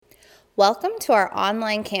Welcome to our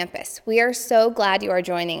online campus. We are so glad you are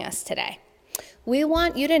joining us today. We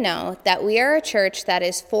want you to know that we are a church that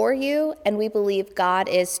is for you, and we believe God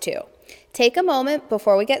is too. Take a moment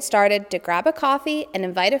before we get started to grab a coffee and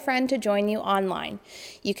invite a friend to join you online.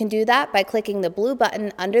 You can do that by clicking the blue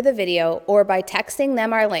button under the video or by texting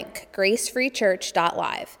them our link,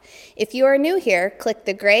 gracefreechurch.live. If you are new here, click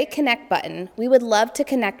the gray connect button. We would love to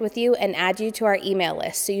connect with you and add you to our email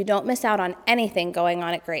list so you don't miss out on anything going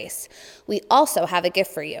on at Grace. We also have a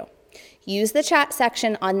gift for you. Use the chat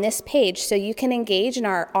section on this page so you can engage in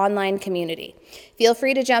our online community. Feel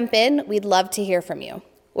free to jump in. We'd love to hear from you.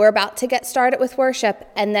 We're about to get started with worship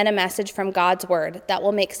and then a message from God's Word that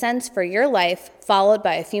will make sense for your life, followed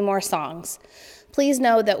by a few more songs. Please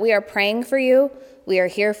know that we are praying for you, we are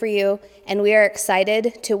here for you, and we are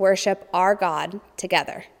excited to worship our God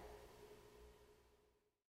together.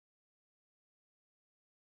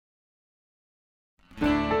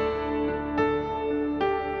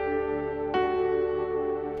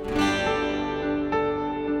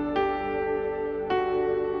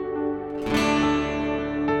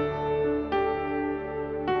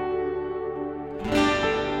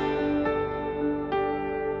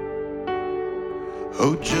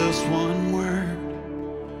 Oh, just one word,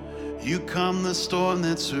 you calm the storm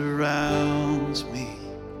that surrounds me.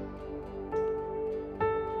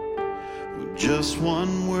 Oh, just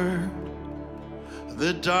one word,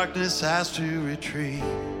 the darkness has to retreat.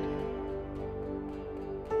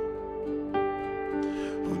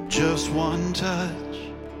 Oh, just one touch,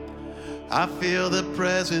 I feel the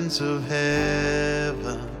presence of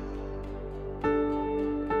heaven.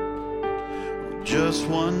 Oh, just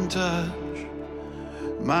one touch,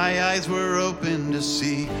 my eyes were open to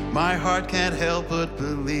see. My heart can't help but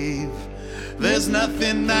believe. There's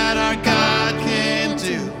nothing that our God can't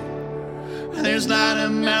do. There's not a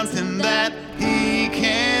mountain that He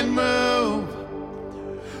can't move.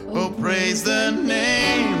 Oh, praise the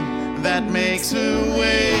name that makes a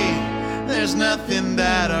way. There's nothing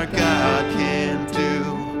that our God can't do.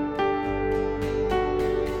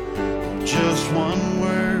 Just one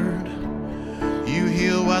word, you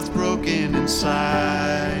heal what's broken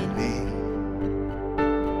inside me.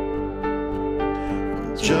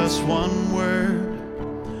 Just one word,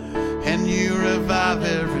 and you revive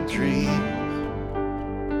every dream.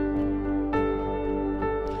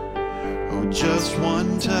 Oh, just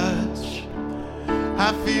one touch,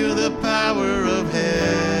 I feel the power of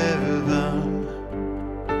heaven.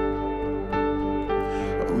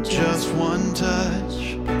 Oh, just one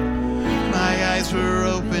touch, my eyes were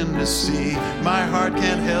open to see. My heart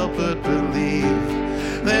can't help but believe.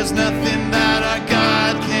 There's nothing that our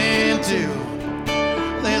God can't do.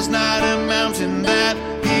 There's not a mountain that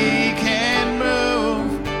He can't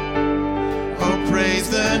move. Oh, praise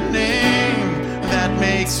the name that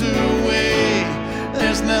makes a way.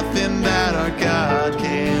 There's nothing that our God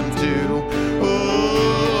can't do.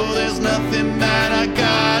 Oh, there's nothing that our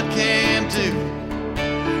God can't do.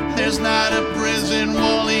 There's not a prison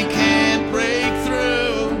wall He can't break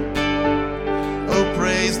through. Oh,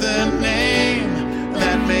 praise the name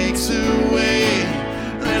that makes a way.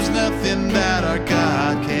 There's nothing that our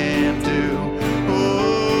God can't do. Oh,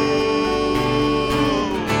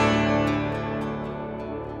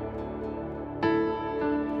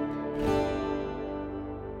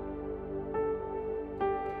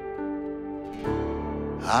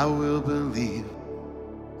 I will believe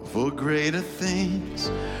for greater things.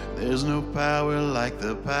 There's no power like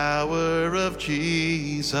the power of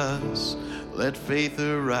Jesus. Let faith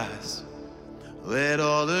arise, let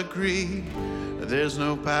all agree. There's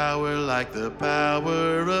no power like the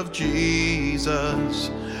power of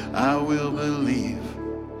Jesus. I will believe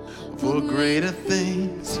for greater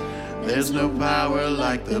things. There's no power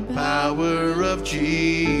like the power of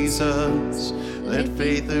Jesus. Let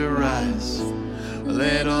faith arise,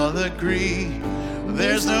 let all agree.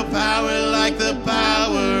 There's no power like the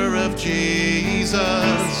power of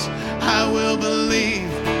Jesus. I will believe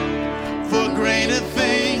for greater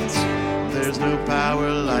things. There's no power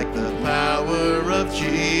like the power of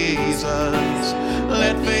Jesus.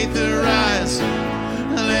 Let faith arise,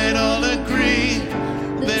 let all agree.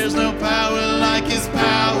 There's no power like His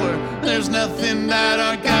power. There's nothing that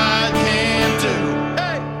our God can't do.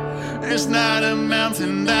 Hey! There's not a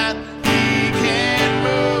mountain that He can't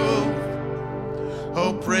move.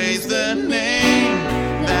 Oh, praise the name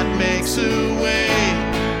that makes a way.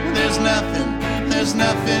 There's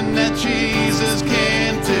nothing that Jesus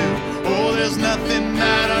can't do. Oh, there's nothing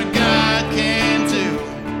that our God can't do.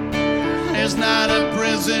 There's not a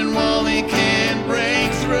prison wall He can't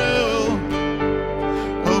break through.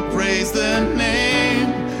 Oh, praise the name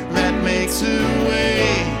that makes a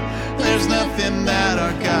way.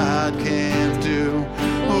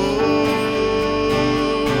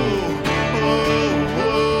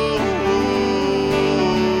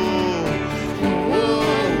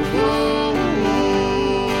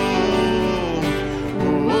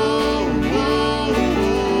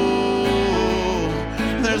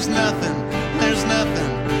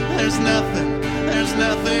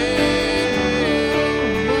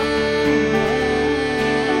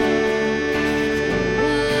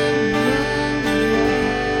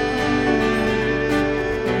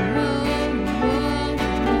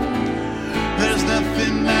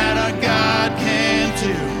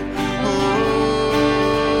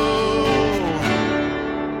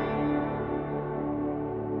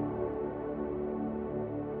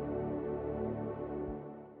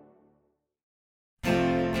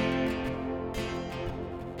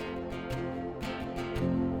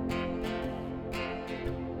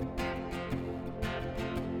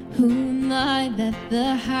 Who am I that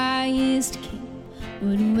the highest King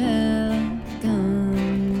would welcome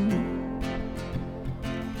me?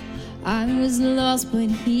 I was lost,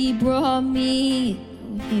 but He brought me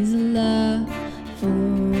in. Oh, His love for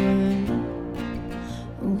me.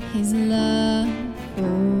 Oh, His love for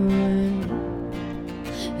me.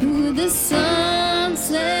 Who the Son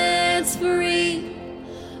sets free,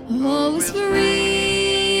 oh, is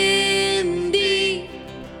free indeed.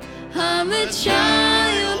 I'm a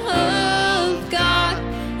child of God,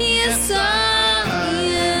 yes I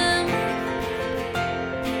am.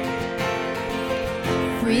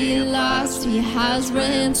 Free at last, He has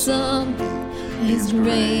ransomed, His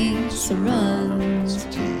grace runs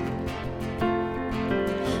deep.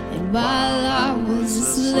 And while I was a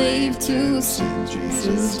slave to sin,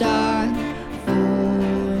 Jesus died for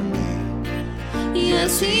me.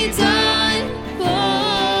 Yes, He died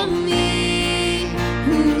for me.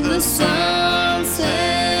 Who the Son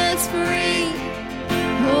sets free,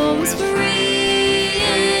 oh, is free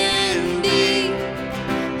indeed.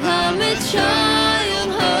 I'm a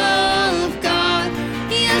child of God,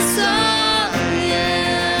 yes I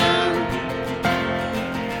am.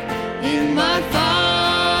 In my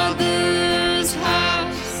Father's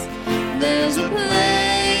house, there's a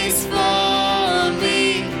place for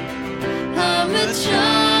me. I'm a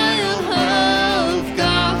child of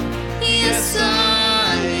God, yes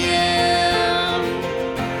I am.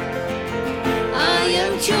 I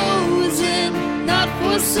am chosen, not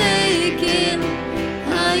forsaken.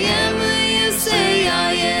 I am who you say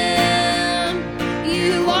I am.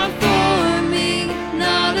 You are for me,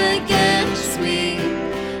 not against me.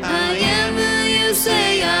 I am who you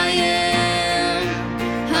say I am.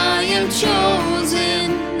 I am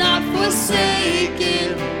chosen, not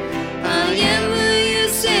forsaken. I am who you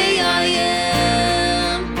say I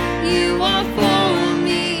am. You are for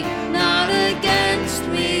me, not against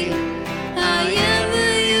me. I am who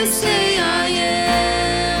you say I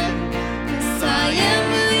am. Yes, I am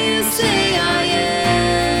who you say I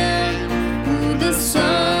am. Who the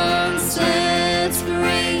Son sets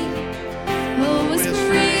free, oh, is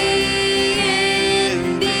free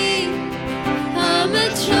indeed. I'm a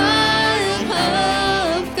child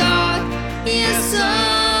of God, yes I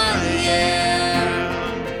am.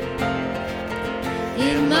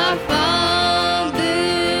 In my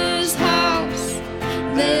Father's house,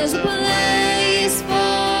 there's a place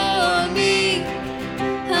for me.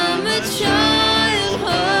 I'm a child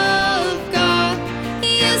of God,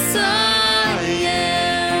 yes I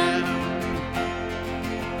am.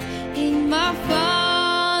 In my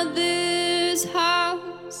Father's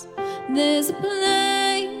house, there's a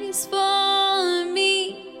place for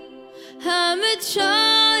me. I'm a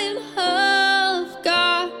child of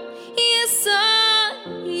God, yes I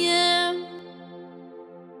am.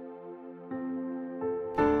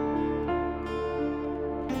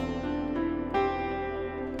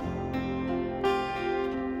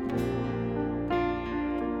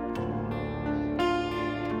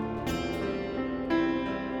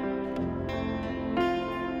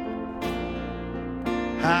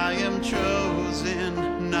 I am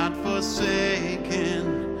chosen, not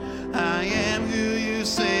forsaken. I am who you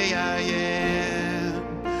say I am.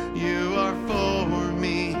 You are for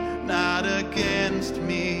me, not against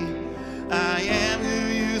me. I am who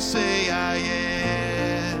you say I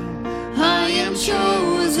am. I am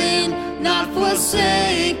chosen, not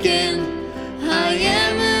forsaken. I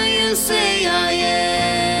am who you say I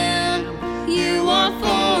am. You are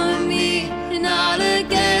for me, not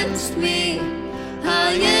against me.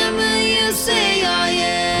 I am who you say I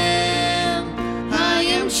am. I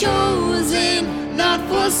am chosen, not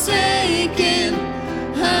forsaken.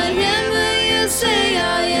 I am who you say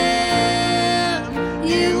I am.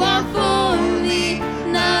 You are for me,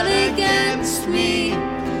 not against me.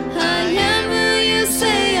 I am who you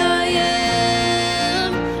say I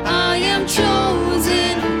am. I am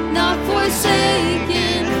chosen, not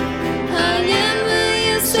forsaken. I am who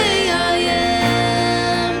you say I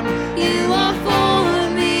am. You are for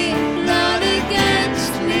me, not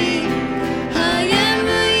against me. I am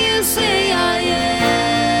who you say I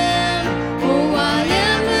am. Oh, I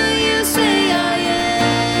am who you say I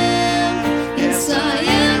am. Yes, I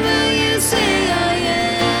am who you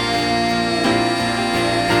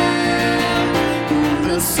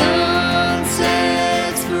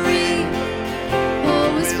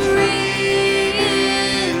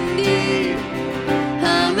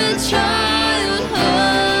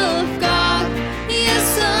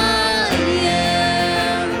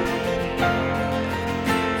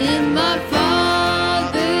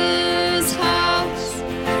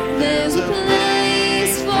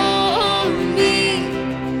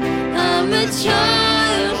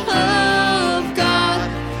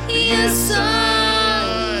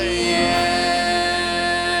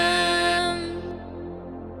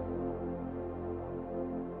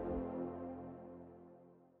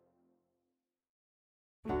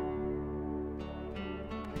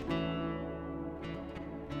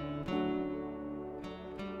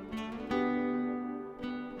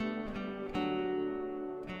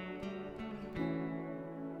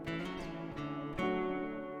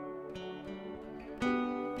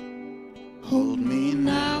Hold me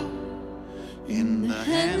now in the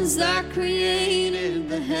hands that created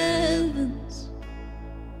the heavens.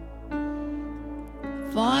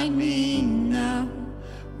 Find me now,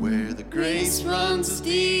 where the grace runs as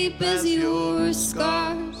deep as your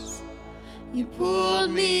scars. You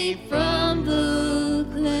pulled me from the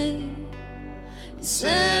clay, you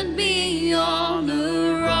set me on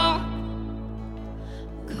a rock,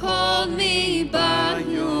 called me by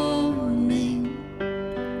your name,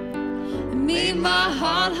 and made my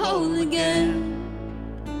heart whole again.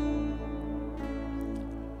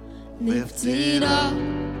 Lifted up,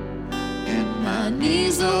 and my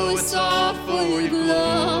knees always soft for your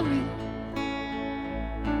glory,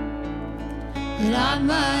 that I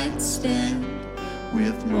might stand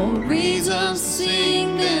with more reasons to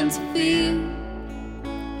sing than to fear.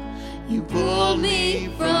 You pulled me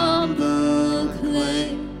from the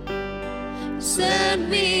clay, set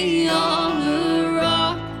me on a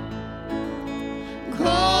rock,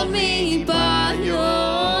 called me by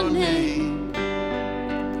your name,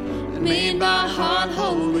 and made my heart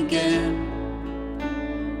whole again.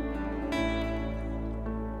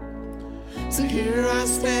 So here I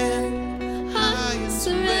stand, I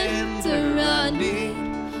surrender, I need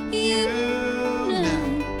you now.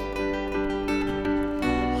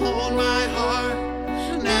 hold my heart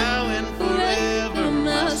now and forever.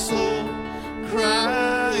 My soul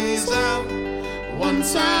cries out.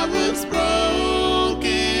 Once I was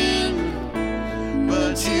broken,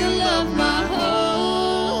 but you love my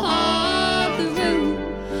whole heart through.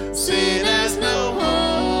 Sin has no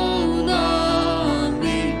hold on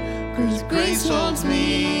me, 'cause grace holds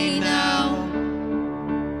me now.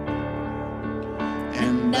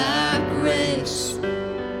 And that grace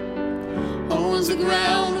owns the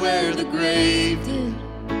ground where the grave did.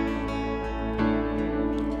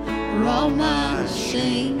 For all my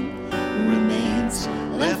shame remains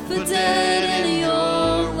left for dead in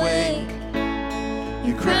your wake.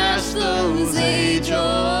 You crashed those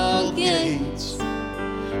age-old gates,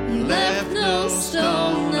 you left no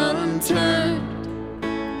stone unturned.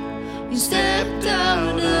 You stepped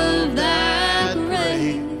out of that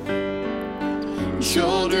grave and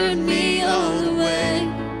shouldered me all the way.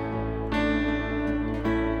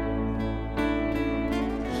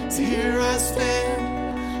 So here I stand,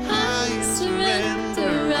 I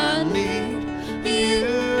surrender, I need you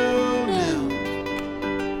now.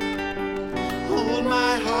 Hold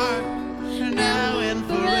my heart now and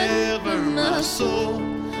forever. My soul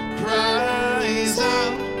cries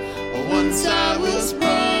out. Once I was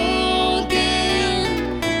broken,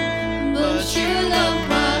 but you love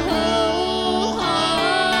my whole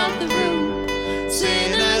heart through.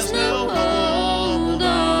 Sin has no hold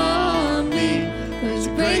on me, 'cause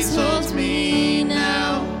grace holds me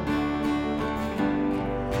now.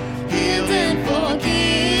 Healed and forgiven,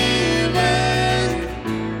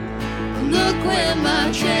 Look where my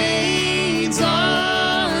chains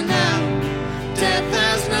are now. death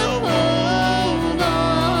has no hold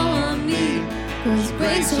on me, 'Cause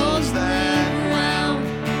grace holds that ground.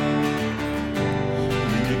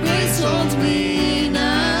 your grace holds me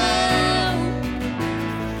now.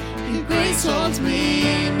 Your grace holds me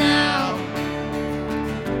now.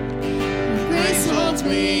 Your grace holds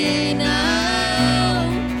me now.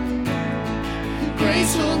 Your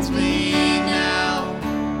grace holds me now.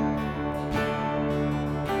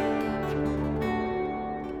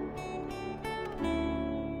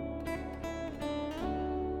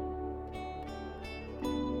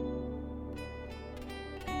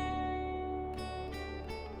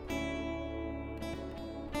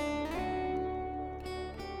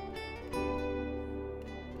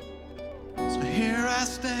 So here I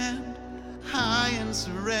stand, high in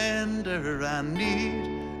surrender. I need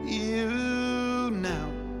you now.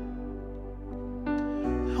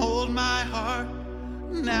 Hold my heart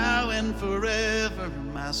now and forever.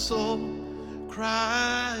 My soul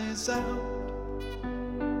cries out.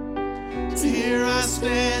 So here I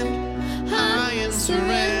stand, high in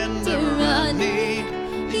surrender. I need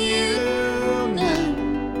you now.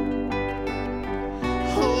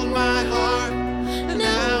 Hold my heart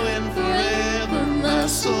now and forever. My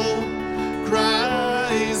soul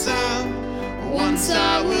cries out. Once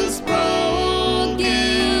I was broken,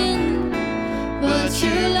 but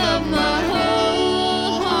you love my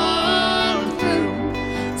whole heart through.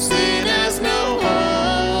 Sin has no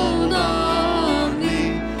hold on me,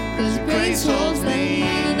 'cause grace holds me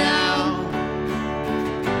now.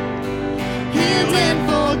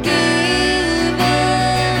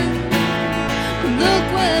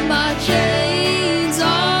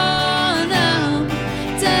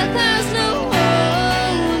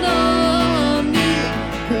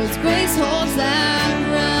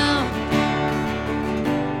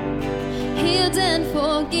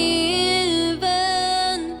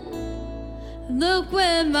 Look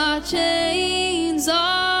where my chains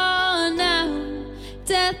are now.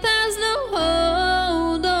 Death has no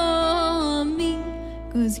hold on me,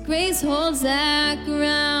 'cause grace holds that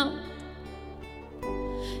ground.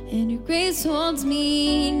 And your grace holds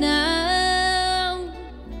me now.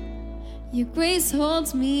 Your grace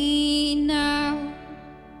holds me now.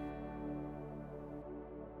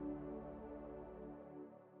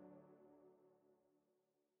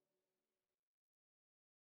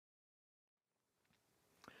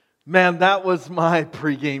 Man, that was my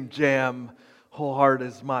pregame jam. Whole Heart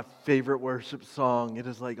is my favorite worship song. It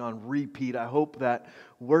is like on repeat. I hope that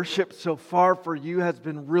worship so far for you has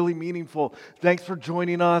been really meaningful. Thanks for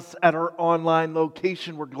joining us at our online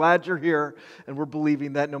location. We're glad you're here, and we're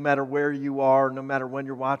believing that no matter where you are, no matter when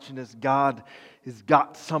you're watching this, God has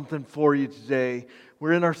got something for you today.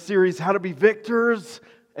 We're in our series, How to Be Victors,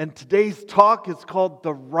 and today's talk is called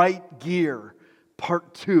The Right Gear,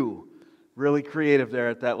 Part 2. Really creative there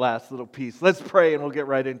at that last little piece. Let's pray and we'll get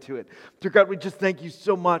right into it. Dear God, we just thank you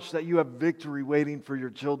so much that you have victory waiting for your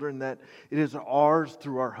children, that it is ours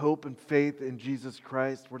through our hope and faith in Jesus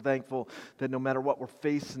Christ. We're thankful that no matter what we're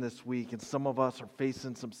facing this week, and some of us are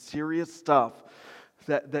facing some serious stuff,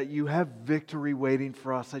 that you have victory waiting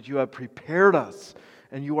for us, that you have prepared us,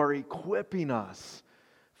 and you are equipping us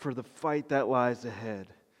for the fight that lies ahead.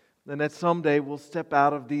 And that someday we'll step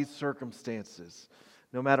out of these circumstances.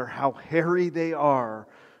 No matter how hairy they are,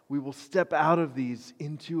 we will step out of these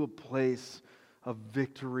into a place of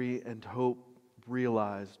victory and hope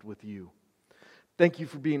realized with you. Thank you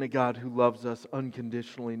for being a God who loves us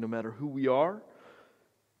unconditionally, no matter who we are,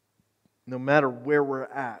 no matter where we're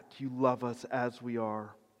at. You love us as we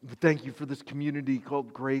are. Thank you for this community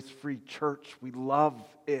called Grace Free Church. We love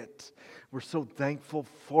it. We're so thankful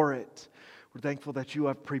for it. We're thankful that you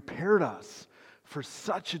have prepared us for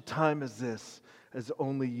such a time as this, as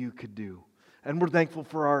only you could do. And we're thankful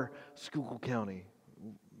for our Schuylkill County.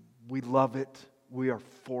 We love it. We are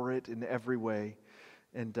for it in every way.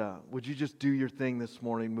 And would you just do your thing this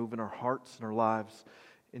morning, move in our hearts and our lives.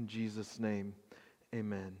 In Jesus' name,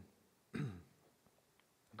 amen.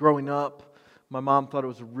 Growing up, my mom thought it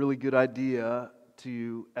was a really good idea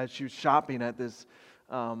to, as she was shopping at this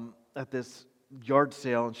yard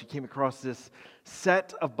sale, and she came across this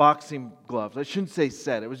set of boxing gloves. I shouldn't say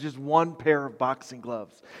set, it was just one pair of boxing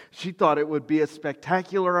gloves. She thought it would be a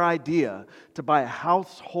spectacular idea to buy a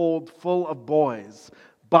household full of boys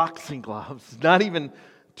boxing gloves. Not even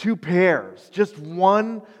two pairs, just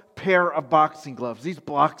one pair of boxing gloves. These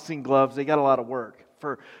boxing gloves, they got a lot of work.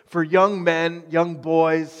 For young men, young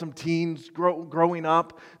boys, some teens growing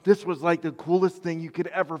up, this was like the coolest thing you could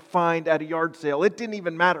ever find at a yard sale. It didn't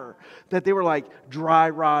even matter that they were like dry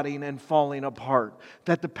rotting and falling apart,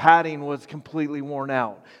 that the padding was completely worn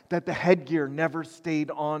out, that the headgear never stayed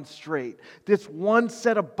on straight. This one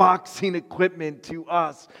set of boxing equipment to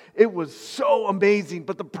us, it was so amazing.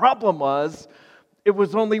 But the problem was, it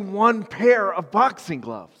was only one pair of boxing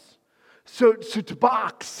gloves. So to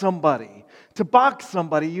box somebody,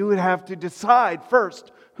 you would have to decide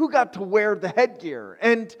first who got to wear the headgear,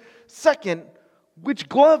 and second, which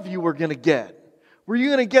glove you were going to get. Were you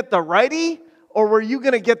going to get the righty or were you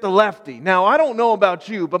going to get the lefty? Now, I don't know about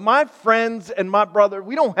you, but my friends and my brother,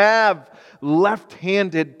 we don't have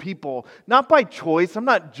left-handed people. Not by choice. I'm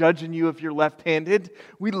not judging you if you're left-handed.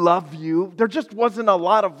 We love you. There just wasn't a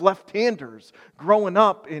lot of left-handers growing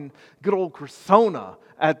up in good old Cressona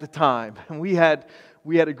at the time. And we had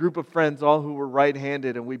a group of friends all who were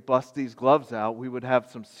right-handed, and we bust these gloves out. We would have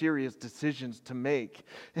some serious decisions to make.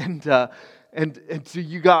 And so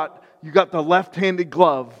you got the left-handed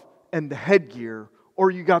glove and the headgear,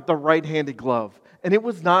 or you got the right-handed glove. And it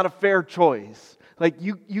was not a fair choice. Like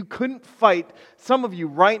you couldn't fight. Some of you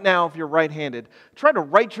right now, if you're right-handed, try to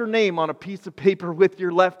write your name on a piece of paper with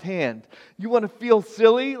your left hand. You want to feel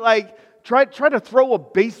silly? Like, Try to throw a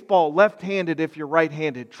baseball left-handed if you're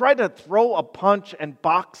right-handed. Try to throw a punch and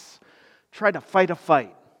box. Try to fight a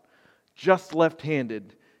fight just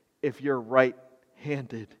left-handed if you're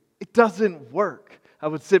right-handed. It doesn't work. I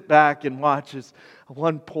would sit back and watch as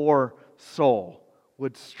one poor soul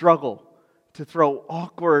would struggle to throw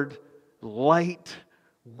awkward, light,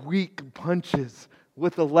 weak punches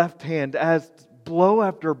with the left hand as blow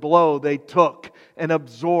after blow they took and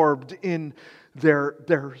absorbed in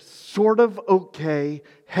their sort of okay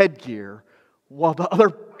headgear, while the other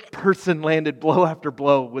person landed blow after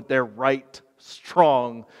blow with their right,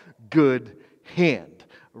 strong, good hand.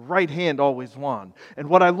 Right hand always won. And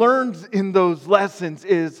what I learned in those lessons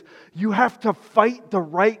is you have to fight the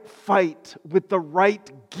right fight with the right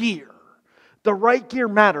gear. The right gear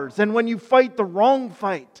matters. And when you fight the wrong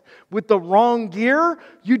fight with the wrong gear,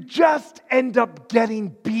 you just end up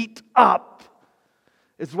getting beat up.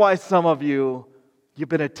 It's why some of you've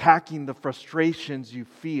been attacking the frustrations you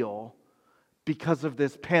feel because of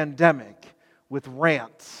this pandemic with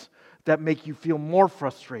rants that make you feel more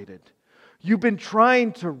frustrated. You've been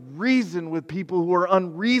trying to reason with people who are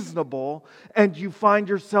unreasonable, and you find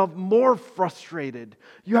yourself more frustrated.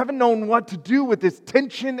 You haven't known what to do with this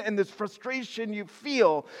tension and this frustration you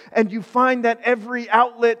feel, and you find that every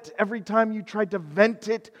outlet, every time you try to vent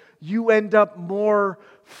it, you end up more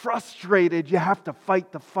frustrated. You have to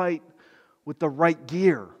fight the fight with the right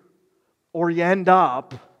gear, or you end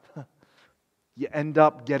up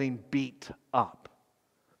getting beat up.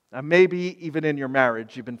 Now, maybe even in your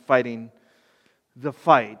marriage, you've been fighting the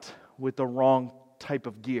fight with the wrong type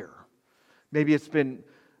of gear. Maybe it's been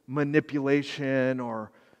manipulation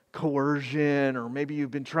or coercion, or maybe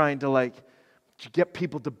you've been trying to get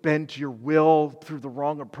people to bend to your will through the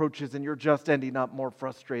wrong approaches, and you're just ending up more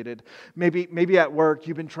frustrated. Maybe at work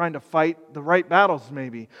you've been trying to fight the right battles,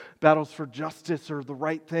 maybe battles for justice or the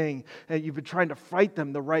right thing, and you've been trying to fight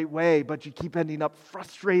them the right way, but you keep ending up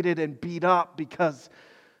frustrated and beat up because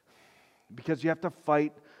you have to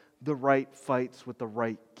fight the right fights with the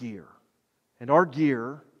right gear. And our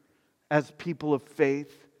gear, as people of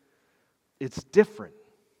faith, it's different.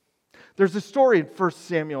 There's a story in 1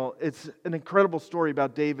 Samuel. It's an incredible story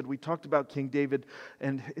about David. We talked about King David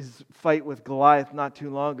and his fight with Goliath not too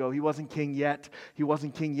long ago. He wasn't king yet. He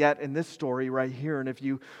wasn't king yet in this story right here. And if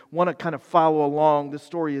you want to kind of follow along, this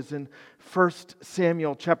story is in 1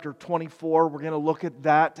 Samuel chapter 24. We're going to look at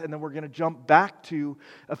that, and then we're going to jump back to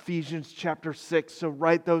Ephesians chapter 6. So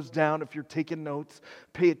write those down if you're taking notes.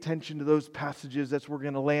 Pay attention to those passages. That's where we're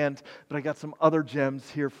going to land. But I got some other gems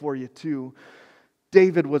here for you too.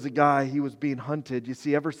 David was a guy, he was being hunted. You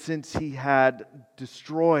see, ever since he had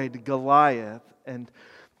destroyed Goliath and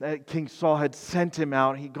King Saul had sent him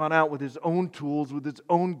out, he'd gone out with his own tools, with his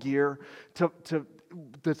own gear, to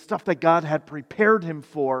the stuff that God had prepared him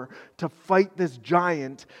for to fight this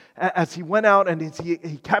giant. As he went out and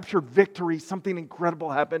he captured victory, something incredible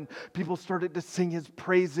happened. People started to sing his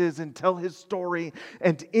praises and tell his story.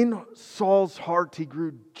 And in Saul's heart, he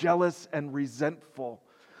grew jealous and resentful.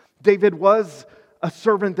 David was a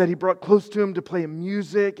servant that he brought close to him to play him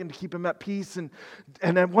music and to keep him at peace. And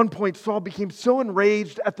at one point, Saul became so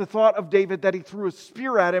enraged at the thought of David that he threw a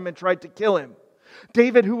spear at him and tried to kill him.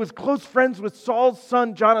 David, who was close friends with Saul's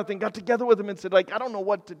son, Jonathan, got together with him and said, I don't know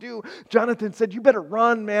what to do. Jonathan said, you better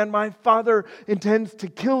run, man. My father intends to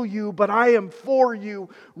kill you, but I am for you.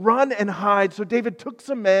 Run and hide. So David took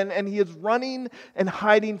some men, and he is running and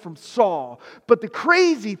hiding from Saul. But the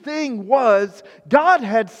crazy thing was, God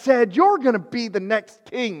had said, you're going to be the next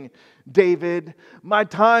king, David. My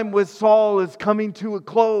time with Saul is coming to a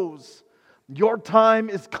close. Your time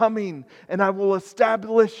is coming, and I will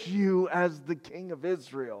establish you as the king of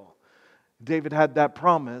Israel. David had that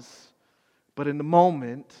promise, but in the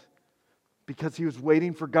moment, because he was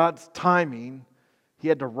waiting for God's timing, he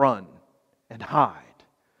had to run and hide.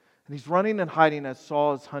 And he's running and hiding as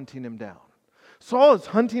Saul is hunting him down. Saul is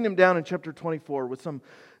hunting him down in chapter 24 with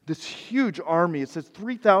this huge army. It says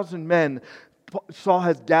 3,000 men Saul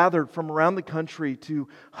has gathered from around the country to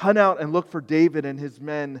hunt out and look for David and his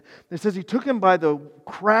men. It says he took him by the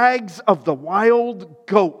crags of the wild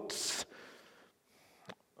goats.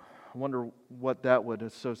 I wonder what that would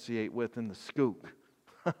associate with in the Scoop.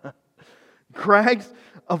 Crags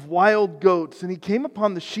of wild goats. And he came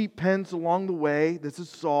upon the sheep pens along the way. This is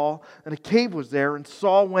Saul. And a cave was there. And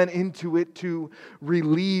Saul went into it to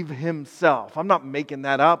relieve himself. I'm not making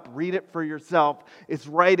that up. Read it for yourself. It's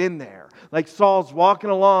right in there. Like Saul's walking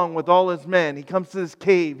along with all his men. He comes to this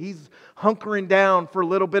cave. He's hunkering down for a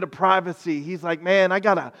little bit of privacy. He's like, man, I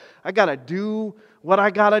gotta do what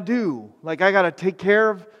I gotta do. Like, I gotta take care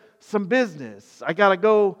of some business. I gotta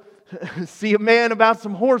go see a man about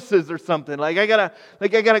some horses or something. I gotta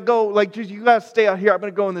go, you gotta stay out here. I'm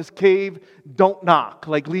gonna go in this cave. Don't knock.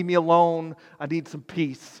 Leave me alone. I need some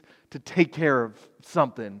peace to take care of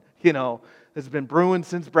something, that's been brewing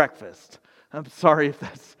since breakfast. I'm sorry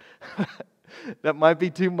if that might be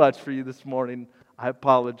too much for you this morning. I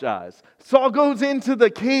apologize. Saul goes into the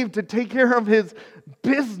cave to take care of his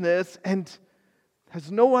business and has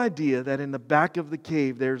no idea that in the back of the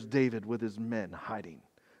cave there's David with his men hiding.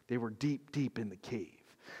 They were deep, deep in the cave.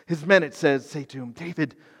 His men, it says, say to him,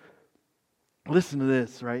 David, listen to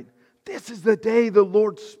this, right? This is the day the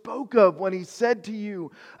Lord spoke of when he said to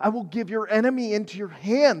you, I will give your enemy into your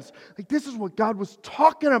hands. This is what God was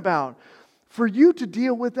talking about for you to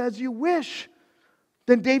deal with as you wish.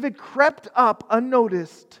 Then David crept up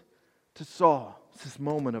unnoticed to to Saul. It's this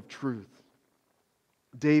moment of truth.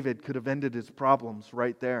 David could have ended his problems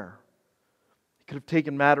right there. He could have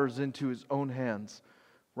taken matters into his own hands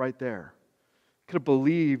right there. He could have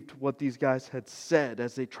believed what these guys had said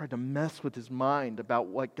as they tried to mess with his mind about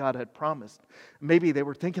what God had promised. Maybe they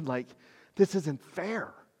were thinking like, this isn't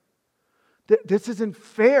fair. This isn't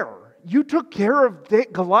fair. You took care of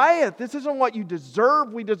Goliath. This isn't what you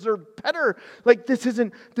deserve. We deserve better. Like this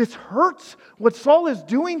hurts what Saul is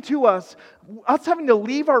doing to us. Us having to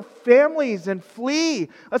leave our families and flee.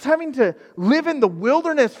 Us having to live in the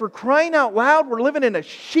wilderness, for crying out loud. We're living in a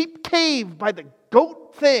sheep cave by the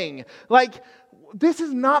goat thing. Like, this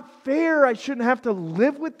is not fair. I shouldn't have to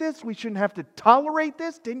live with this. We shouldn't have to tolerate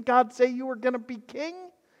this. Didn't God say you were going to be king?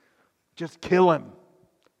 Just kill him.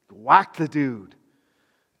 Whack the dude.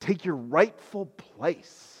 Take your rightful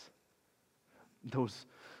place. Those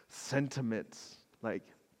sentiments, like,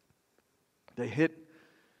 they hit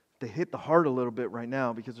the heart a little bit right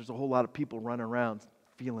now because there's a whole lot of people running around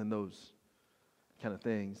feeling those kind of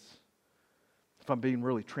things. If I'm being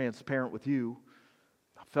really transparent with you,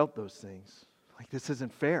 I felt those things. Like, this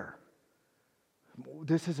isn't fair.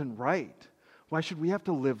 This isn't right. Why should we have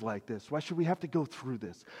to live like this? Why should we have to go through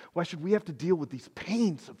this? Why should we have to deal with these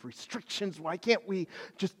pains of restrictions? Why can't we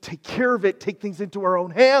just take care of it, take things into our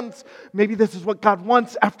own hands? Maybe this is what God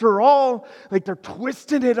wants after all. Like, they're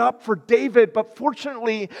twisting it up for David, but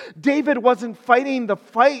fortunately, David wasn't fighting the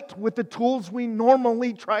fight with the tools we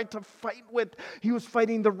normally try to fight with. He was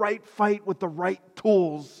fighting the right fight with the right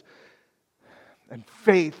tools. And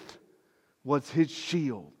faith was his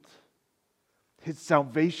shield. His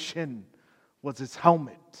salvation was his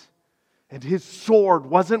helmet. And his sword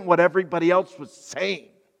wasn't what everybody else was saying.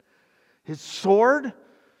 His sword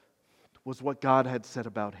was what God had said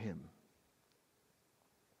about him.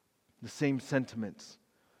 The same sentiments.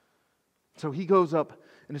 So he goes up,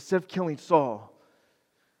 and instead of killing Saul,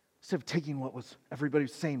 instead of taking what was everybody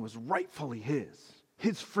was saying was rightfully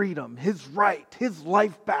his freedom, his right, his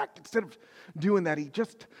life back, instead of doing that, he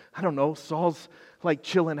just, I don't know, Saul's like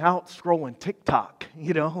chilling out, scrolling TikTok,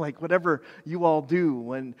 like whatever you all do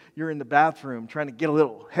when you're in the bathroom trying to get a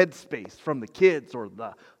little headspace from the kids or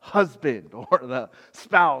the husband or the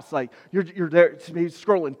spouse. Like you're there maybe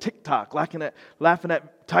scrolling TikTok, laughing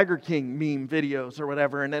at Tiger King meme videos or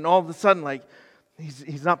whatever, and then all of a sudden, like,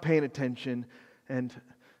 he's not paying attention, and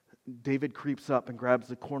David creeps up and grabs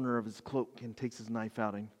the corner of his cloak and takes his knife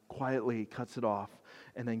out and quietly cuts it off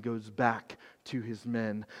and then goes back to his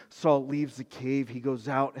men. Saul leaves the cave. He goes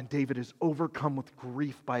out, and David is overcome with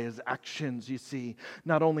grief by his actions, you see.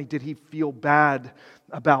 Not only did he feel bad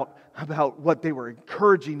about what they were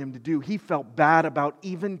encouraging him to do, he felt bad about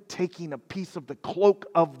even taking a piece of the cloak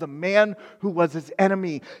of the man who was his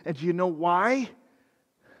enemy. And do you know why?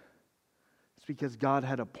 It's because God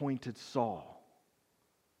had appointed Saul.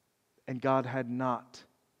 And God had not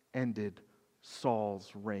ended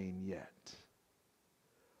Saul's reign yet.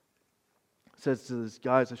 Says to these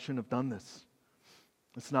guys, I shouldn't have done this.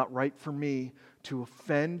 It's not right for me to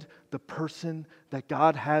offend the person that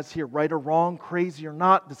God has here, right or wrong, crazy or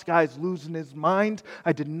not. This guy's losing his mind.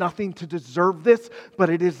 I did nothing to deserve this, but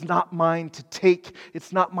it is not mine to take.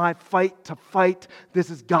 It's not my fight to fight. This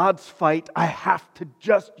is God's fight. I have to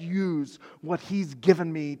just use what He's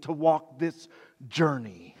given me to walk this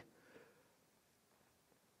journey.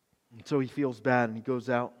 And so he feels bad, and he goes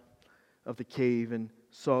out of the cave, and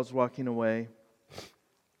Saul's walking away.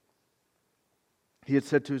 He had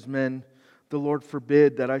said to his men, "The Lord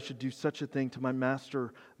forbid that I should do such a thing to my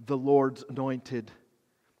master, the Lord's anointed."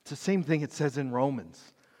 It's the same thing it says in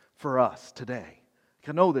Romans for us today.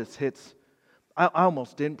 I know this hits. I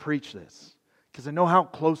almost didn't preach this because I know how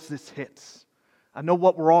close this hits. I know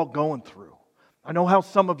what we're all going through. I know how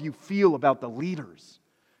some of you feel about the leaders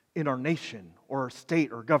in our nation or our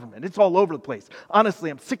state or government. It's all over the place. Honestly,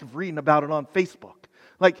 I'm sick of reading about it on Facebook.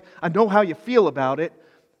 Like, I know how you feel about it,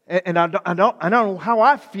 and I don't know how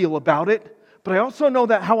I feel about it, but I also know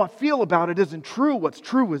that how I feel about it isn't true. What's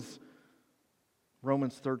true is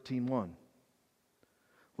Romans 13:1.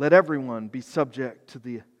 Let everyone be subject to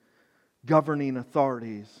the governing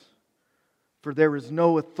authorities, for there is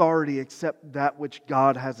no authority except that which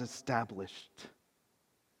God has established.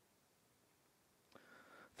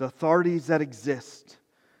 The authorities that exist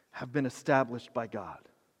have been established by God.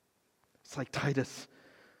 It's like Titus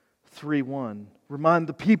 3:1. Remind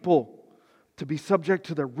the people to be subject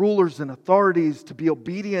to their rulers and authorities, to be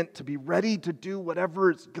obedient, to be ready to do whatever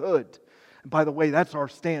is good. And by the way, that's our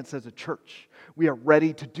stance as a church. We are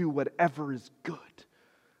ready to do whatever is good,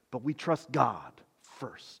 but we trust God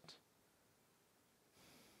first.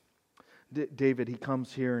 David, he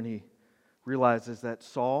comes here and he realizes that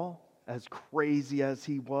Saul, as crazy as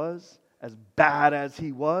he was, as bad as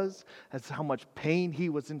he was, as how much pain he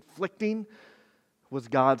was inflicting, was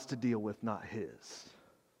God's to deal with, not his.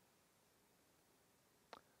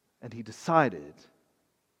 And he decided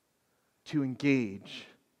to engage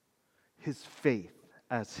his faith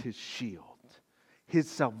as his shield, his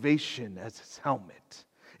salvation as his helmet.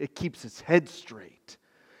 It keeps his head straight.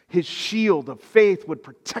 His shield of faith would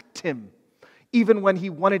protect him even when he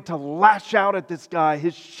wanted to lash out at this guy.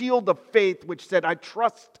 His shield of faith, which said, I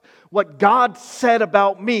trust what God said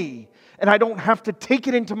about me, and I don't have to take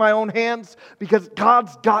it into my own hands because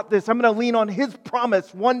God's got this. I'm going to lean on his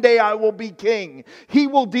promise. One day I will be king. He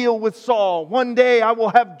will deal with Saul. One day I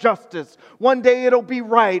will have justice. One day it'll be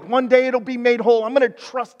right. One day it'll be made whole. I'm going to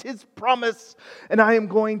trust his promise, and I am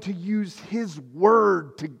going to use his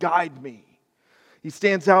word to guide me. He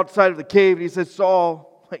stands outside of the cave and he says,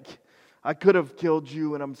 Saul, I could have killed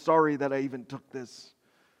you, and I'm sorry that I even took this.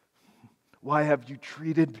 Why have you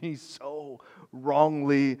treated me so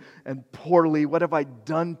wrongly and poorly? What have I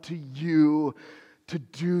done to you to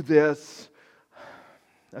do this?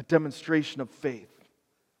 A demonstration of faith,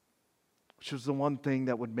 which was the one thing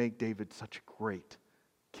that would make David such a great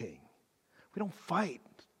king. We don't fight.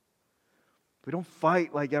 We don't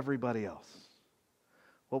fight like everybody else.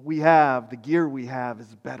 What we have, the gear we have,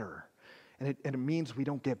 is better. And it means we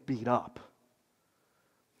don't get beat up.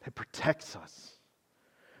 It protects us.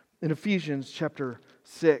 In Ephesians chapter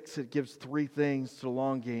 6, it gives 3 things to the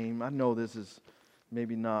long game. I know this is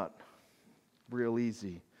maybe not real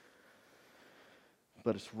easy,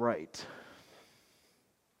 but it's right.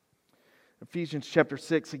 Ephesians chapter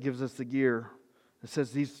 6, it gives us the gear. It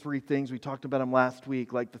says these 3 things. We talked about them last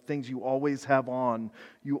week, like the things you always have on.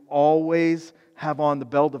 You always have on the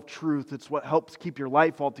belt of truth. It's what helps keep your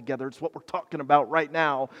life all together. It's what we're talking about right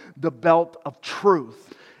now, the belt of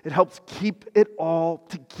truth. It helps keep it all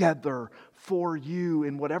together for you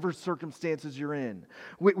in whatever circumstances you're in.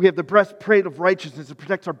 We have the breastplate of righteousness. It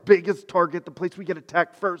protects our biggest target, the place we get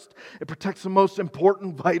attacked first. It protects the most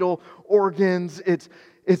important vital organs.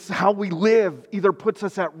 It's how we live. Either puts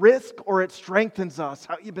us at risk or it strengthens us.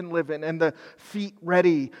 How you've been living. And the feet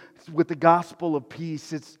ready with the gospel of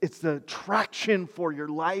peace. It's the traction for your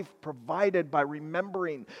life provided by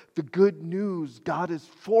remembering the good news. God is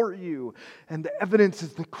for you. And the evidence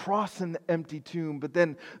is the cross and the empty tomb. But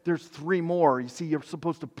then there's 3 more. You see, you're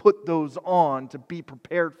supposed to put those on to be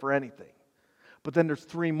prepared for anything. But then there's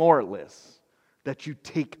 3 more lists that you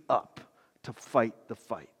take up to fight the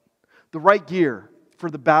fight. The right gear for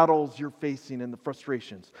the battles you're facing and the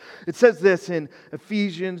frustrations. It says this in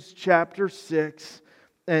Ephesians chapter 6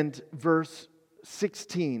 and verse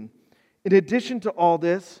 16. In addition to all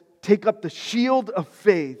this, take up the shield of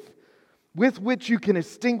faith with which you can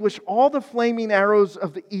extinguish all the flaming arrows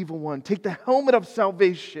of the evil one. Take the helmet of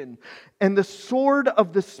salvation and the sword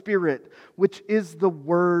of the Spirit, which is the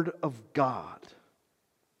word of God.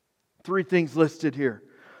 3 things listed here.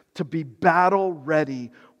 To be battle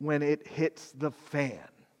ready when it hits the fan.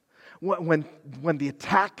 When the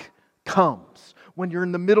attack comes. When you're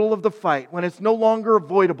in the middle of the fight. When it's no longer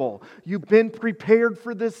avoidable. You've been prepared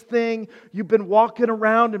for this thing. You've been walking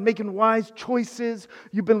around and making wise choices.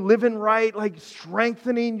 You've been living right, like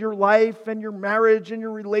strengthening your life and your marriage and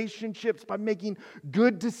your relationships by making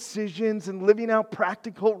good decisions and living out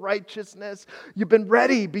practical righteousness. You've been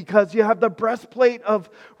ready because you have the breastplate of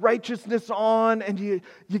righteousness on, and you're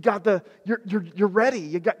ready.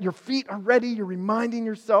 You got your feet are ready. You're reminding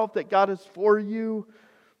yourself that God is for you.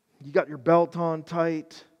 You got your belt on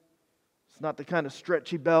tight. It's not the kind of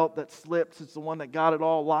stretchy belt that slips. It's the one that got it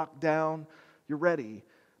all locked down. You're ready.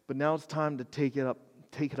 But now it's time to take it up.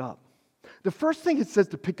 Take it up. The first thing it says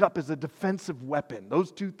to pick up is a defensive weapon.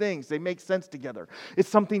 Those 2 things, they make sense together. It's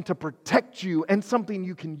something to protect you and something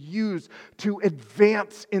you can use to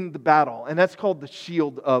advance in the battle. And that's called the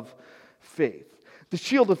shield of faith. The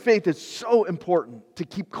shield of faith is so important to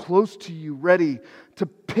keep close to you, ready to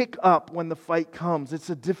pick up when the fight comes. It's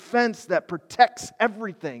a defense that protects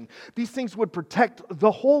everything. These things would protect the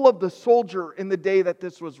whole of the soldier in the day that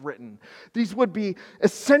this was written. These would be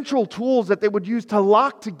essential tools that they would use to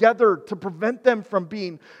lock together to prevent them from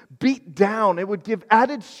being beat down. It would give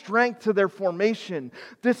added strength to their formation.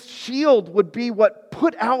 This shield would be what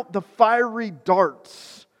put out the fiery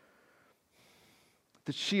darts.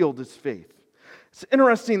 The shield is faith. It's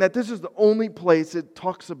interesting that this is the only place it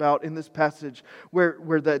talks about in this passage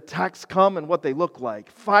where the attacks come and what they look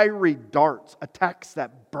like. Fiery darts, attacks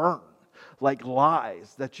that burn, like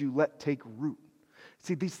lies that you let take root.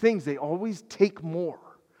 See, these things, they always take more.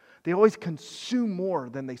 They always consume more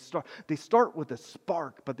than they start. They start with a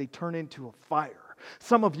spark, but they turn into a fire.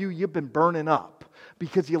 Some of you, you've been burning up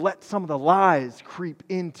because you let some of the lies creep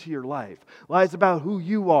into your life. Lies about who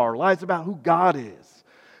you are, lies about who God is.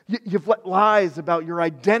 You've let lies about your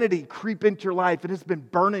identity creep into your life, and it's been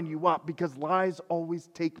burning you up because lies always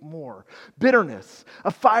take more. Bitterness,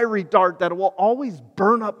 a fiery dart that will always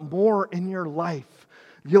burn up more in your life.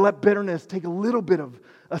 You let bitterness take a little bit of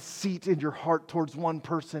a seat in your heart towards one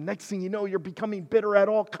person. Next thing you know, you're becoming bitter at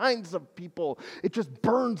all kinds of people. It just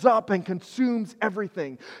burns up and consumes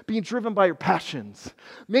everything. Being driven by your passions.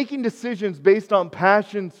 Making decisions based on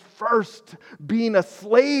passions first. Being a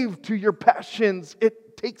slave to your passions.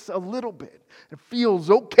 It takes a little bit. It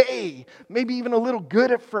feels okay. Maybe even a little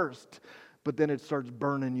good at first. But then it starts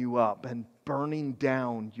burning you up and burning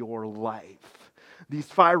down your life. These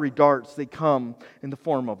fiery darts, they come in the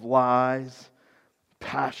form of lies,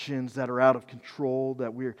 passions that are out of control,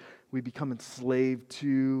 that we become enslaved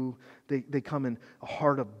to. They come in a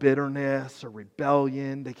heart of bitterness or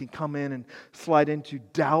rebellion. They can come in and slide into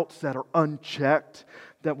doubts that are unchecked,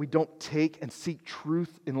 that we don't take and seek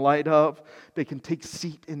truth in light of. They can take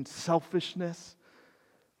seat in selfishness,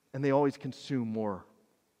 and they always consume more.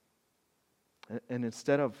 And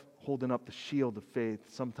instead of holding up the shield of faith,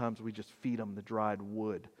 sometimes we just feed them the dried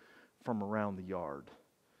wood from around the yard,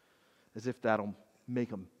 as if that'll make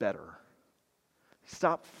them better.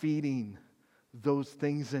 Stop feeding those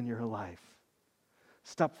things in your life.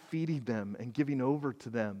 Stop feeding them and giving over to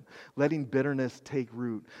them, letting bitterness take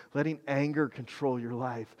root, letting anger control your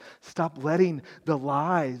life. Stop letting the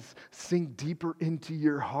lies sink deeper into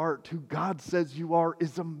your heart. Who God says you are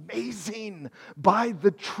is amazing by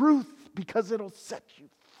the truth, because it'll set you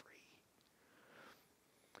free.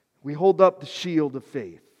 We hold up the shield of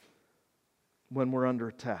faith when we're under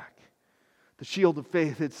attack. The shield of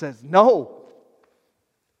faith, it says, no,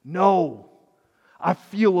 I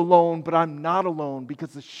feel alone, but I'm not alone, because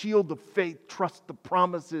the shield of faith trusts the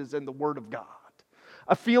promises and the Word of God.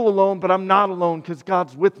 I feel alone, but I'm not alone because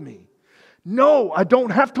God's with me. No, I don't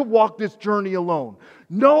have to walk this journey alone.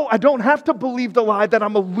 No, I don't have to believe the lie that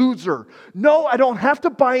I'm a loser. No, I don't have to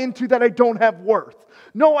buy into that I don't have worth.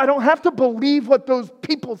 No, I don't have to believe what those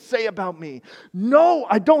people say about me. No,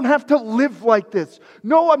 I don't have to live like this.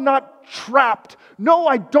 No, I'm not trapped. No,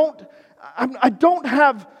 I don't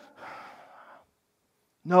have.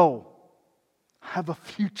 No, I have a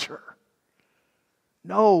future.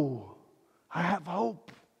 No, I have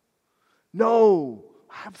hope. No,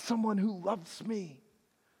 I have someone who loves me.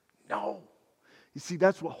 No. You see,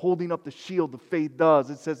 that's what holding up the shield of faith does.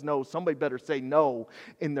 It says no. Somebody better say no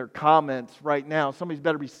in their comments right now. Somebody's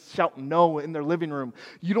better be shouting no in their living room.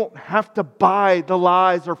 You don't have to buy the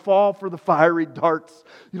lies or fall for the fiery darts.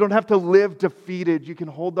 You don't have to live defeated. You can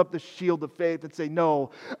hold up the shield of faith and say,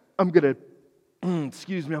 no, I'm going to,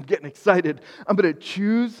 excuse me, I'm getting excited. I'm going to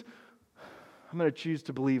choose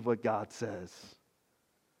to believe what God says.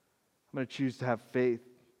 I'm going to choose to have faith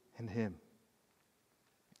in Him.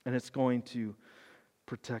 And it's going to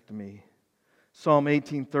protect me. Psalm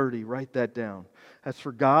 18:30, write that down. As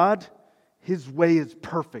for God, His way is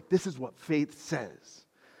perfect. This is what faith says.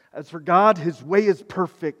 As for God, His way is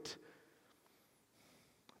perfect.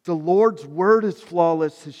 The Lord's word is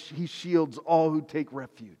flawless. He shields all who take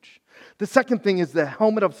refuge. The second thing is the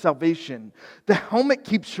helmet of salvation. The helmet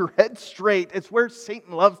keeps your head straight. It's where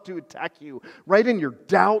Satan loves to attack you. Right in your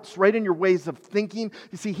doubts, right in your ways of thinking.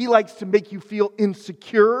 You see, he likes to make you feel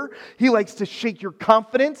insecure. He likes to shake your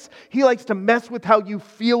confidence. He likes to mess with how you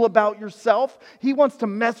feel about yourself. He wants to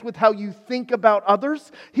mess with how you think about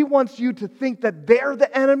others. He wants you to think that they're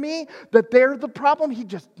the enemy, that they're the problem. He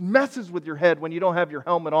just messes with your head when you don't have your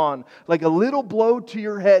helmet on. Like a little blow to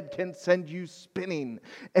your head can send you spinning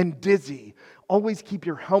and dizzy. Always keep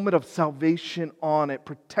your helmet of salvation on. It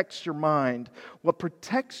protects your mind. What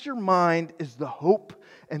protects your mind is the hope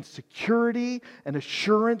and security and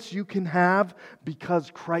assurance you can have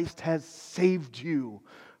because Christ has saved you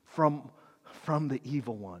from the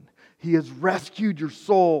evil one. He has rescued your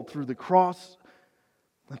soul through the cross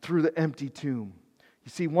and through the empty tomb. You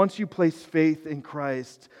see, once you place faith in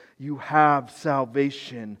Christ, you have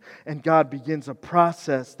salvation. And God begins a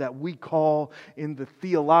process that we call in the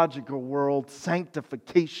theological world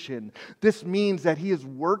sanctification. This means that He is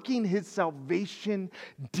working His salvation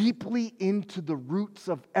deeply into the roots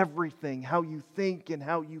of everything, how you think and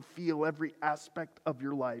how you feel, every aspect of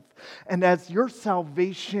your life. And as your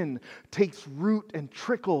salvation takes root and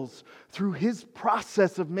trickles through His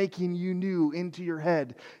process of making you new into your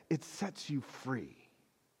head, it sets you free.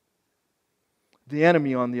 The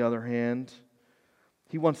enemy, on the other hand,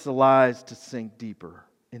 he wants the lies to sink deeper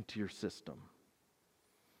into your system.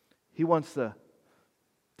 He wants the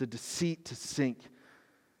deceit to sink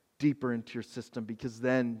deeper into your system, because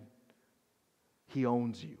then he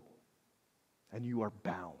owns you and you are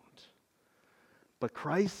bound. But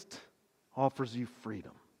Christ offers you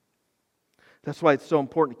freedom. That's why it's so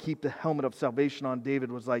important to keep the helmet of salvation on.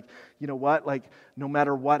 David was like, you know what? Like, no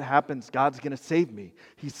matter what happens, God's going to save me.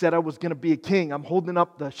 He said I was going to be a king. I'm holding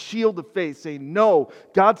up the shield of faith saying, no,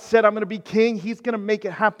 God said I'm going to be king. He's going to make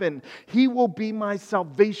it happen. He will be my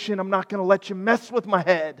salvation. I'm not going to let you mess with my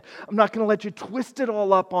head. I'm not going to let you twist it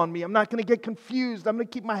all up on me. I'm not going to get confused. I'm going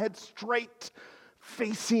to keep my head straight,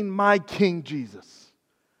 facing my King Jesus.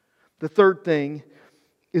 The third thing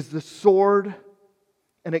is the sword.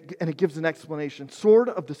 And it gives an explanation. Sword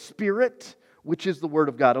of the Spirit, which is the Word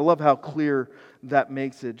of God. I love how clear that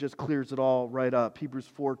makes it. Just clears it all right up. Hebrews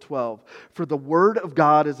 4:12. For the Word of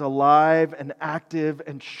God is alive and active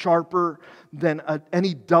and sharper than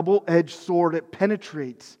any double-edged sword. It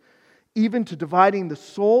penetrates even to dividing the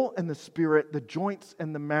soul and the spirit, the joints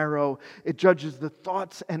and the marrow. It judges the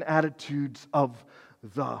thoughts and attitudes of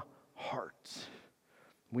the heart.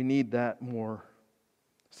 We need that more.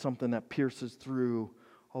 Something that pierces through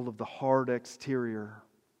all of the hard exterior.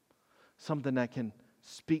 Something that can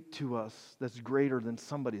speak to us that's greater than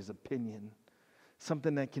somebody's opinion.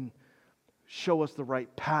 Something that can show us the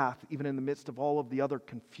right path, even in the midst of all of the other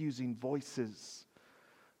confusing voices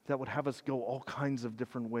that would have us go all kinds of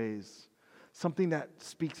different ways. Something that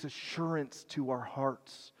speaks assurance to our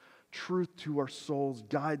hearts, truth to our souls,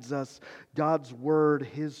 guides us. God's Word,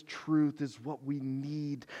 His truth is what we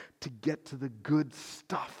need to get to the good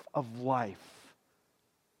stuff of life.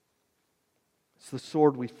 It's the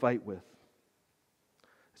sword we fight with.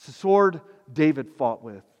 It's the sword David fought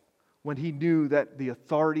with when he knew that the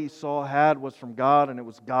authority Saul had was from God and it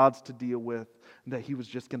was God's to deal with, and that he was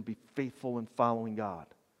just going to be faithful in following God.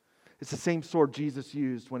 It's the same sword Jesus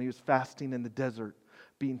used when he was fasting in the desert,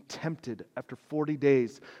 being tempted after 40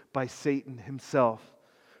 days by Satan himself,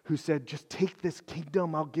 who said, just take this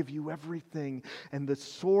kingdom, I'll give you everything. And the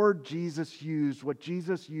sword Jesus used, what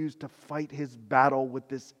Jesus used to fight his battle with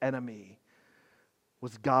this enemy,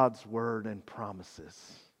 was God's word and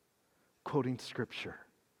promises. Quoting Scripture.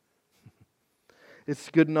 It's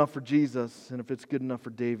good enough for Jesus, and if it's good enough for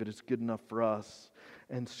David, it's good enough for us.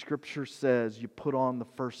 And Scripture says you put on the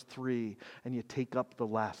first three and you take up the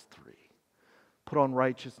last three. Put on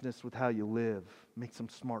righteousness with how you live. Make some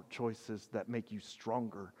smart choices that make you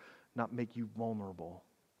stronger, not make you vulnerable.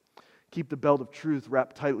 Keep the belt of truth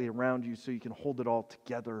wrapped tightly around you so you can hold it all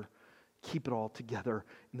together. Keep it all together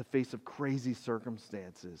in the face of crazy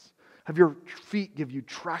circumstances. Have your feet give you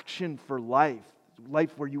traction for life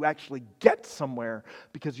where you actually get somewhere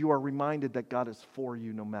because you are reminded that God is for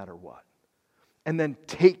you no matter what. And then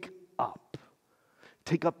take up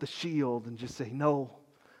the shield and just say, no,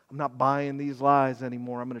 I'm not buying these lies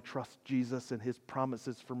anymore. I'm going to trust Jesus and His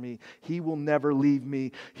promises for me. He will never leave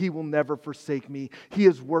me. He will never forsake me. He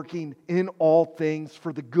is working in all things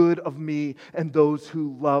for the good of me and those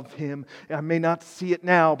who love Him. And I may not see it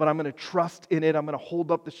now, but I'm going to trust in it. I'm going to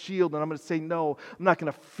hold up the shield and I'm going to say, no, I'm not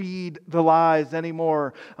going to feed the lies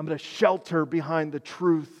anymore. I'm going to shelter behind the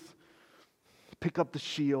truth. Pick up the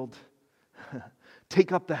shield.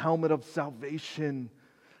 Take up the helmet of salvation.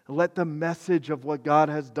 Let the message of what God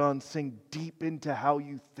has done sink deep into how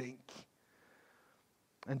you think.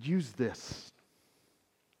 And use this.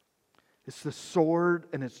 It's the sword,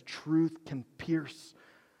 and its truth can pierce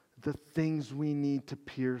the things we need to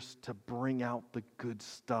pierce to bring out the good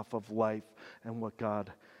stuff of life and what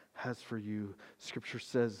God has for you. Scripture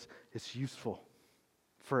says it's useful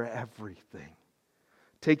for everything.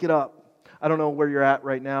 Take it up. I don't know where you're at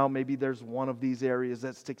right now. Maybe there's one of these areas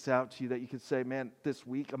that sticks out to you that you could say, man, this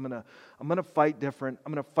week I'm gonna fight different.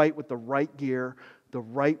 I'm gonna fight with the right gear, the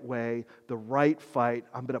right way, the right fight.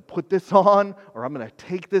 I'm gonna put this on, or I'm gonna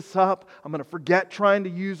take this up. I'm gonna forget trying to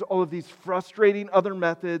use all of these frustrating other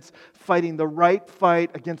methods, fighting the right fight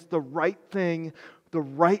against the right thing, the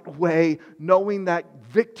right way, knowing that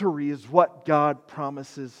victory is what God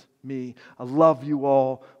promises me. I love you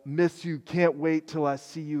all. Miss you. Can't wait till I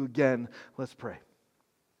see you again. Let's pray.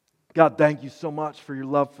 God, thank you so much for your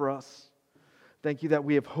love for us. Thank you that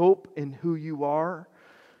we have hope in who you are.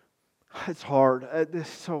 It's hard.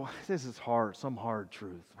 This is hard. Some hard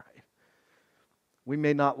truth, right? We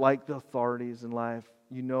may not like the authorities in life.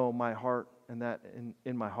 You know my heart, and that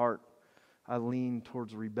in my heart, I lean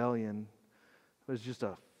towards rebellion. It was just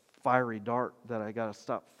a fiery dart that I got to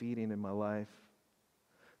stop feeding in my life.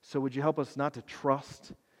 So would you help us not to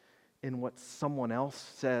trust in what someone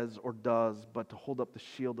else says or does, but to hold up the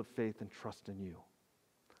shield of faith and trust in you.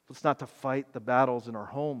 Let's not to fight the battles in our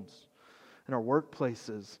homes, in our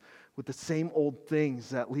workplaces, with the same old things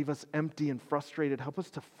that leave us empty and frustrated. Help us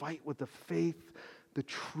to fight with the faith, the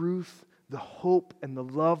truth, the hope, and the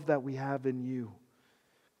love that we have in you.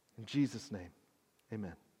 In Jesus' name,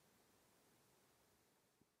 amen.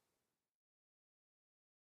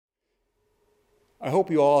 I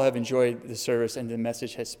hope you all have enjoyed the service and the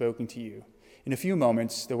message has spoken to you. In a few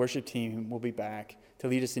moments, the worship team will be back to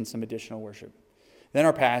lead us in some additional worship. Then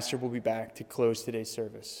our pastor will be back to close today's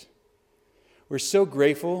service. We're so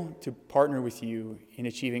grateful to partner with you in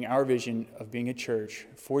achieving our vision of being a church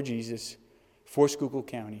for Jesus, for Schuylkill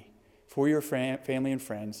County, for your family and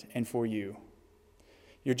friends, and for you.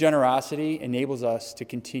 Your generosity enables us to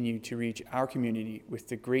continue to reach our community with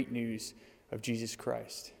the great news of Jesus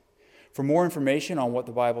Christ. For more information on what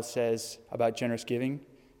the Bible says about generous giving,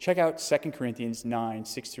 check out 2 Corinthians 9,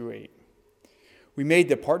 6-8. We made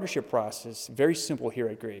the partnership process very simple here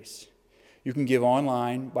at Grace. You can give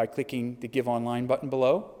online by clicking the Give Online button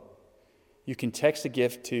below. You can text a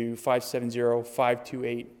gift to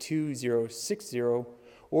 570-528-2060,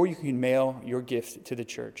 or you can mail your gift to the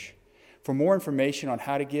church. For more information on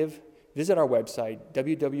how to give, visit our website,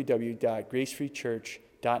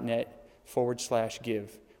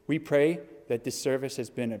 www.gracefreechurch.net/give. We pray that this service has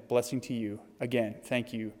been a blessing to you. Again,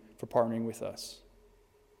 thank you for partnering with us.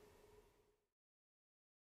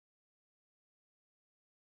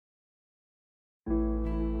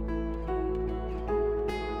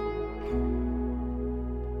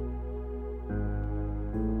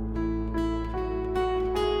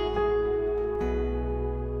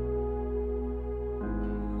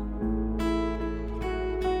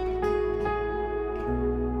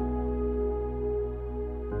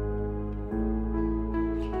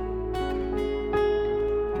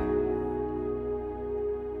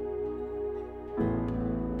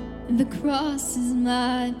 The cross is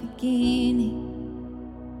my beginning,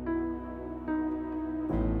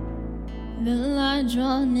 the line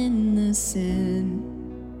drawn in the sand,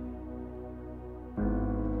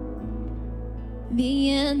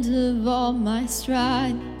 the end of all my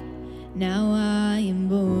strife. Now I am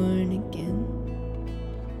born again.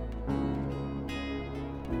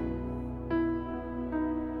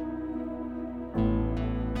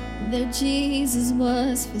 There Jesus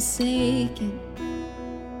was forsaken,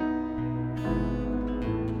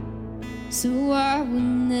 so I will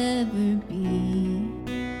never be.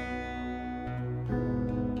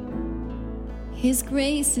 His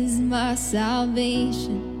grace is my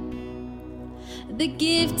salvation, the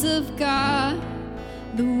gift of God,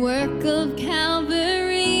 the work of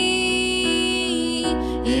Calvary.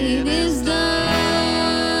 It is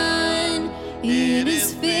done, it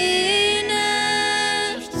is finished.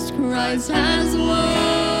 Christ has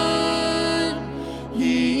won,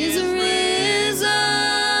 He is risen,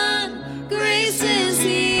 grace is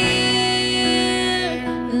here,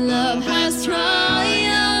 love has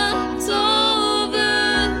triumphed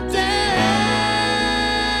over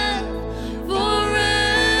death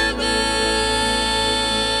forever.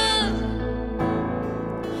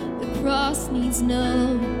 The cross needs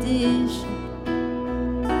no addition,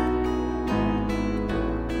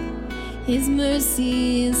 His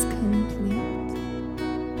mercy is complete,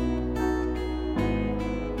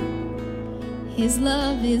 His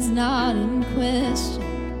love is not in question.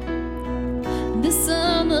 The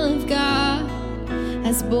Son of God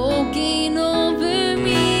has spoken over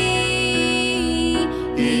me.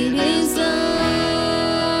 It is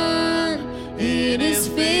done, it is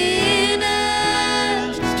finished.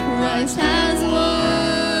 Christ has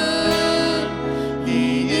won,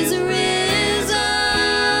 He is risen,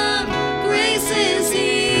 grace is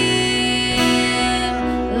here,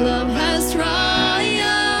 love has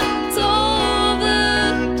triumphed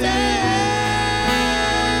over death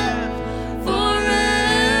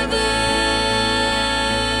forever.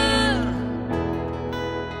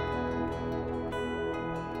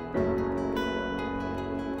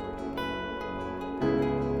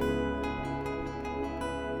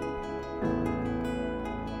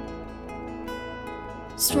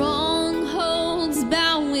 Strongholds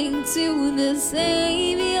bowing to the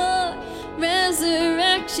Savior,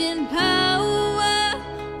 resurrection power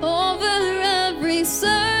over every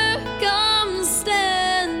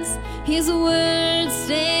circumstance. His word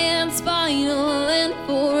stands final and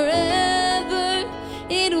forever.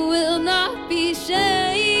 It will not be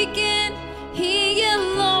shaken. He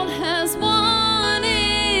alone has won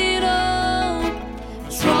it all.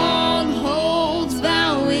 Strongholds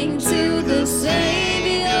bowing to the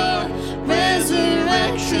Savior,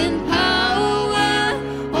 resurrection power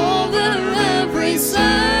over every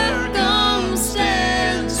circumstance.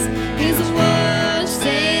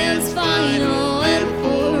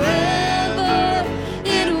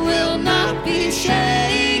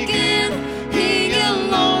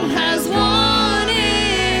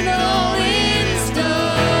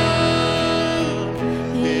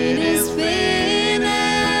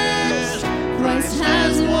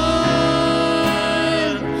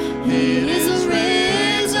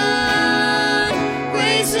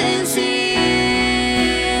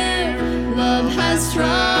 has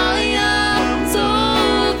triumphed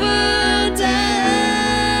over death.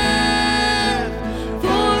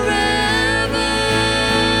 Forever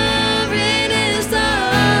it is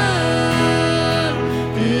done.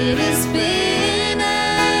 It is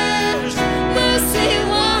finished. Mercy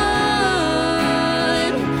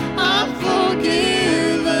won. I'm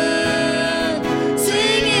forgiven.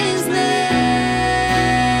 Sing His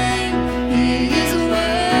name. He is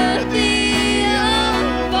worthy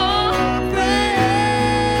of all praise.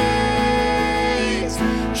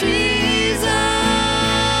 Jesus.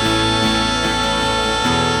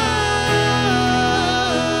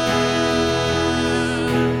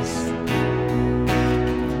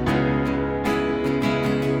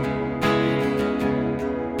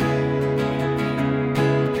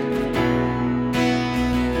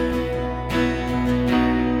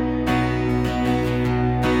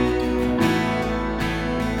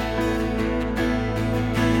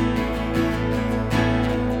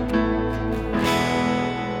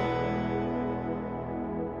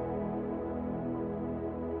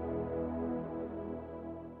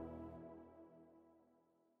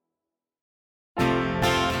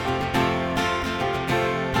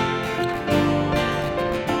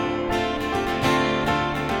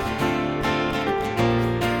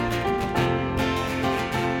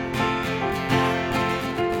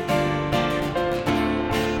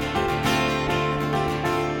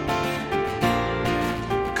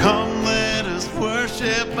 Come, let us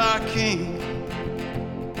worship our King.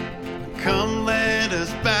 Come, let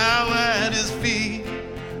us bow at His feet.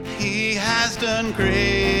 He has done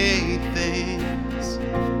great things.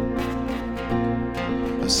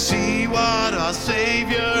 See what our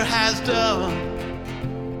Savior has done.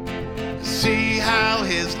 See how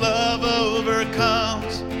His love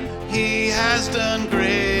overcomes. He has done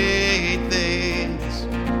great things.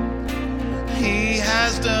 He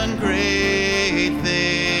has done great things.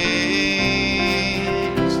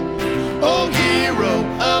 Oh, hero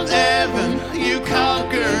of heaven, you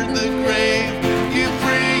conquered the grave. You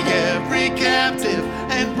free every captive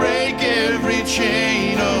and break every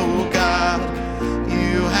chain. Oh God,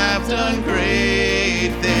 you have done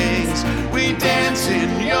great things. We dance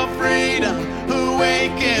in your freedom,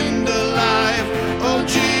 awakened alive. Oh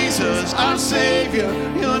Jesus, our Savior,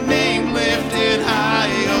 your name lifted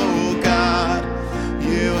high. Oh God,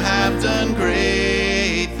 you have done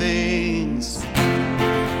great things.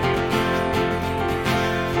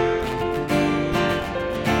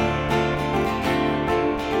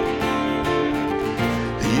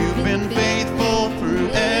 You've been faithful through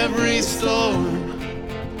every storm.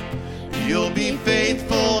 You'll be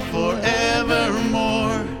faithful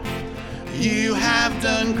forevermore. You have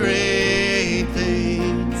done great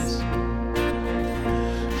things.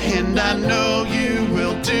 And I know you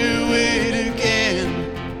will do it again.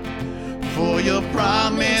 For your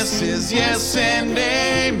promise is yes and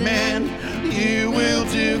amen. You will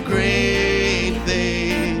do great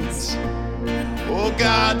things. Oh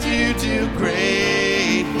God, you do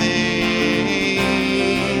great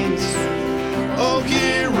things. Oh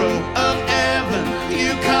hero of heaven,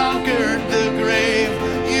 you conquered the grave.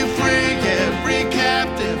 You free every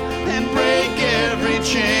captive and break every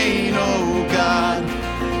chain. Oh God,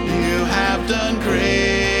 you have done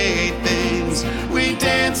great things. We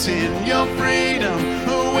dance in your freedom,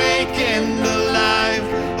 awakened alive.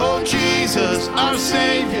 Oh Jesus, our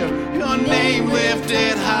Savior, your name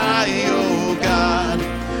lifted high. Oh God,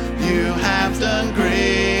 you have done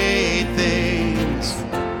great things.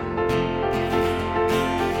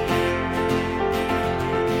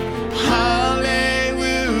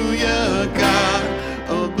 Hallelujah, God,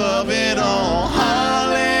 above it all.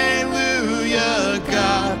 Hallelujah,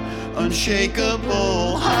 God,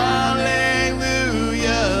 unshakable. Hallelujah,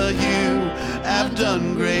 you have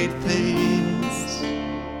done great things.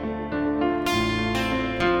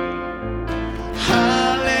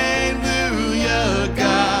 Hallelujah,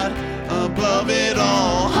 God, above it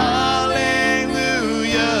all. Hallelujah,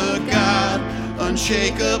 God,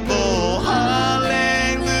 unshakable.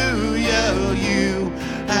 Hallelujah, you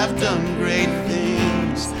have done great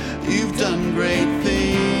things. You've done great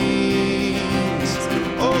things.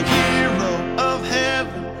 Oh, hero of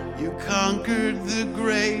heaven, you conquered the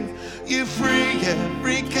grave. You free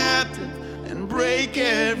every captive and break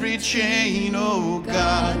every chain. Oh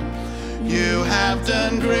God, you have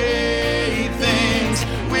done great things.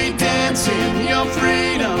 We dance in your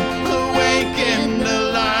freedom, awakened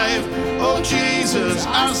alive. Oh Jesus,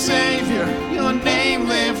 our Savior, your name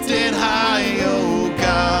lifted high. Oh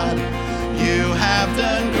God, you have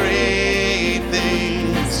done great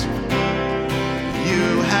things.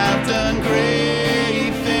 You have done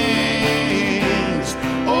great things.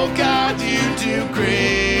 Oh God, you do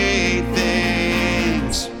great things.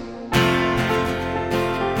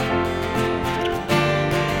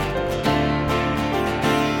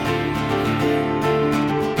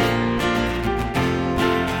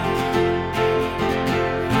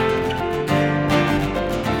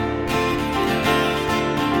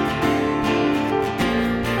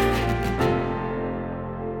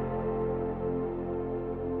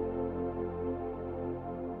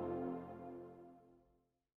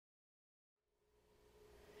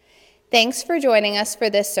 Thanks for joining us for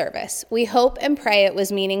this service. We hope and pray it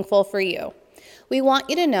was meaningful for you. We want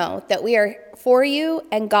you to know that we are for you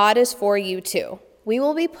and God is for you too. We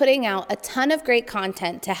will be putting out a ton of great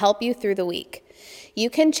content to help you through the week. You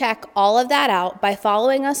can check all of that out by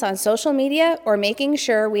following us on social media or making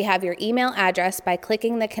sure we have your email address by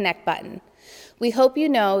clicking the connect button. We hope you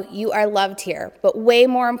know you are loved here, but way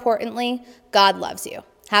more importantly, God loves you.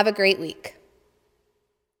 Have a great week.